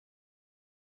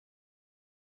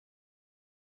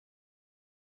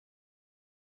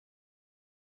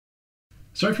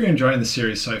So if you're enjoying the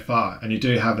series so far and you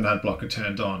do have an ad blocker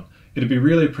turned on, it'd be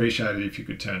really appreciated if you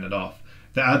could turn it off.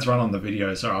 The ads run on the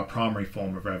videos are our primary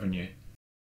form of revenue.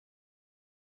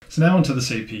 So now onto the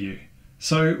CPU.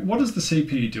 So what does the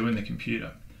CPU do in the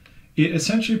computer? It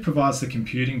essentially provides the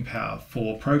computing power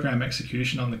for program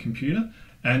execution on the computer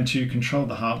and to control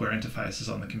the hardware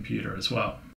interfaces on the computer as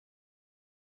well.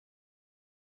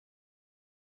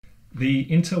 The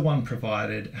Intel one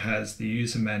provided has the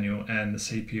user manual and the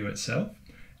CPU itself,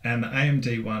 and the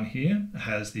AMD one here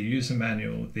has the user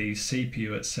manual, the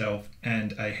CPU itself,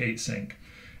 and a heatsink.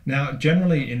 Now,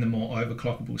 generally in the more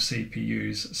overclockable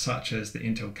CPUs, such as the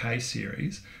Intel K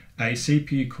series, a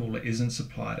CPU cooler isn't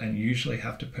supplied and you usually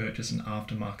have to purchase an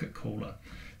aftermarket cooler.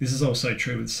 This is also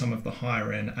true with some of the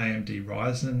higher end AMD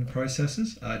Ryzen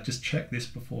processors. Just check this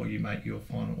before you make your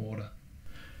final order.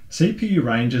 CPU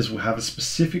ranges will have a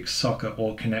specific socket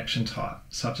or connection type,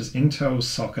 such as Intel's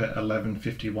socket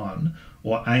 1151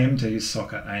 or AMD's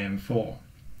socket AM4.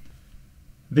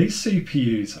 These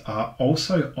CPUs are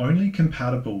also only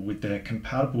compatible with their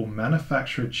compatible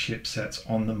manufactured chipsets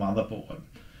on the motherboard.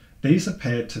 These are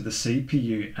paired to the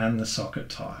CPU and the socket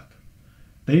type.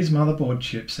 These motherboard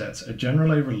chipsets are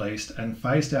generally released and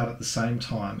phased out at the same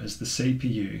time as the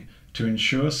CPU to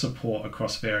ensure support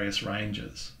across various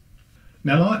ranges.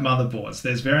 Now, like motherboards,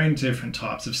 there's varying different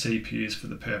types of CPUs for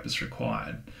the purpose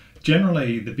required.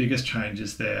 Generally, the biggest change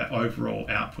is their overall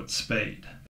output speed.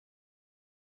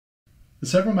 The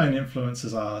several main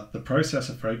influences are the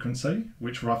processor frequency,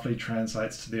 which roughly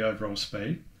translates to the overall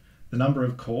speed, the number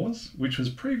of cores, which was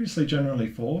previously generally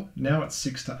 4, now it's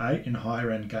 6 to 8 in higher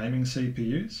end gaming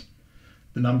CPUs,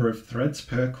 the number of threads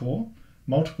per core.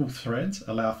 Multiple threads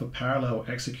allow for parallel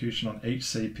execution on each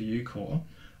CPU core.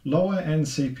 Lower end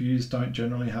CPUs don't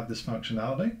generally have this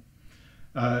functionality.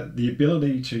 The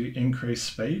ability to increase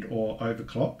speed or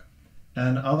overclock,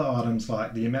 and other items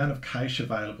like the amount of cache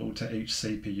available to each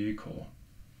CPU core.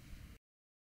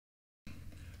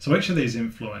 So each of these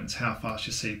influence how fast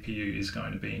your CPU is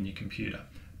going to be in your computer.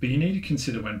 But you need to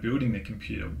consider when building the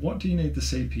computer, what do you need the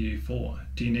CPU for?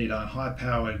 Do you need a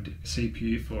high-powered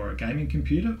CPU for a gaming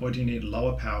computer, or do you need a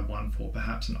lower-powered one for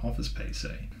perhaps an office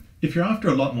PC? If you're after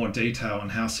a lot more detail on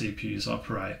how CPUs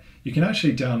operate, you can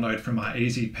actually download from our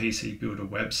EasyPCBuilder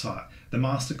website the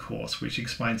master course, which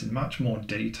explains in much more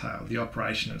detail the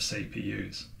operation of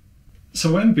CPUs.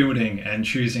 So when building and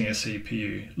choosing a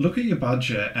CPU, look at your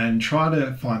budget and try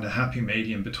to find a happy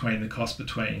medium between the cost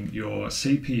between your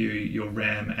CPU, your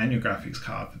RAM, and your graphics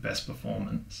card for best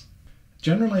performance.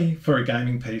 Generally, for a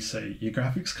gaming PC, your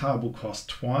graphics card will cost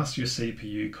twice your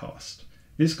CPU cost.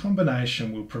 This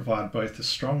combination will provide both a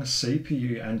strong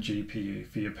CPU and GPU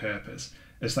for your purpose,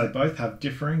 as they both have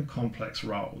differing complex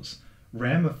roles.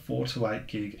 RAM of 4 to 8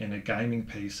 gig in a gaming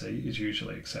PC is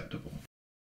usually acceptable.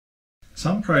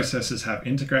 Some processors have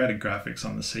integrated graphics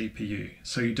on the CPU,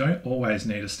 so you don't always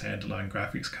need a standalone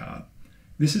graphics card.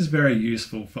 This is very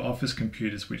useful for office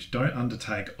computers which don't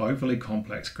undertake overly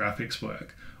complex graphics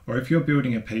work, or if you're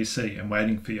building a PC and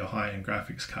waiting for your high-end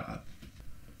graphics card.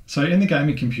 So in the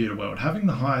gaming computer world, having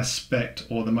the highest spec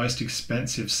or the most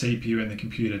expensive CPU in the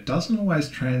computer doesn't always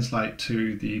translate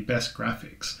to the best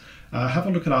graphics. Have a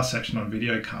look at our section on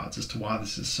video cards as to why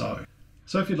this is so.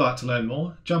 So if you'd like to learn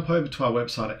more, jump over to our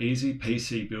website at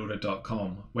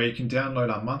EasyPCBuilder.com, where you can download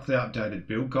our monthly updated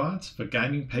build guides for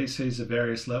gaming PCs of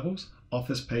various levels,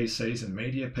 office PCs and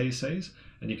media PCs,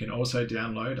 and you can also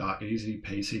download our Easy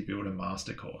PC Builder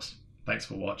Master course. Thanks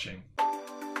for watching.